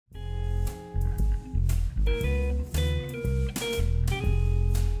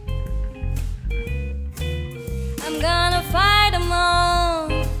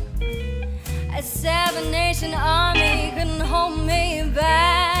the nation army couldn't hold me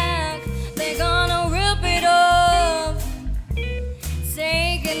back. They're gonna rip it off,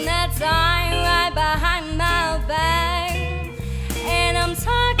 taking that time right behind my back. And I'm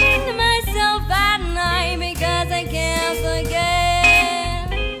talking to myself at night because I can't forget.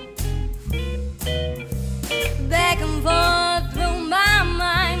 Back and forth through my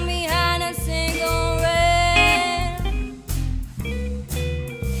mind behind a cigarette,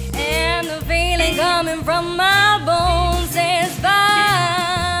 and the feeling coming from my bones is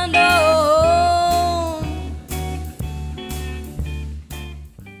fine. Oh,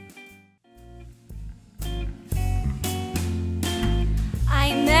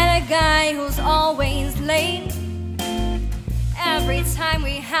 I met a guy who's always late every time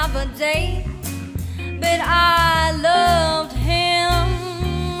we have a date. But I loved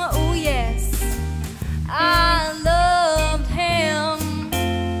him, oh yes, I loved him.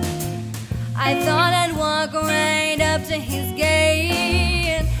 I thought I'd walk right up to his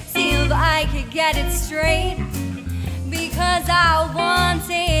gate, see if I could get it straight, because I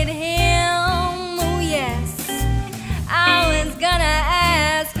wanted him, oh yes. I was gonna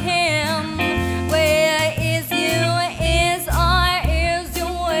ask him, where is you, is or is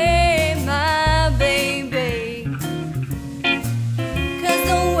your way, my baby? 'Cause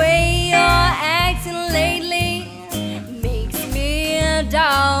the way you're acting lately makes me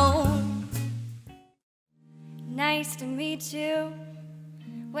down. Nice to meet you,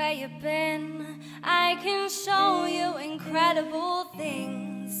 where you been? I can show you incredible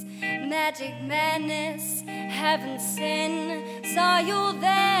things, magic, madness, heaven, sin. Saw you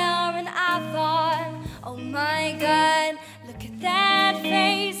there and I thought, oh my God, look at that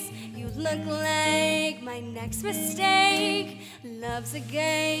face. You look like my next mistake. Love's a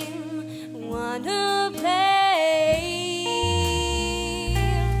game, wanna play.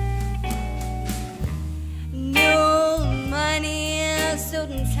 No money, suit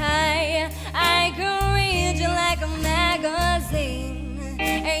and tie, I can read you like a magazine.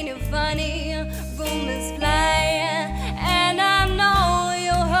 Ain't it funny, rumors fly, and I know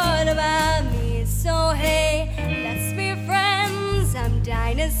you heard about me. So hey, let's be friends, I'm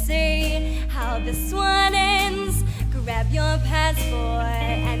dying to see how this one ends. Grab your passport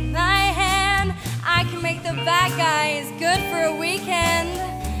and my hand, I can make the bad guys good for a weekend.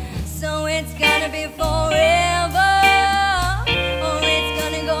 So it's gonna be forever.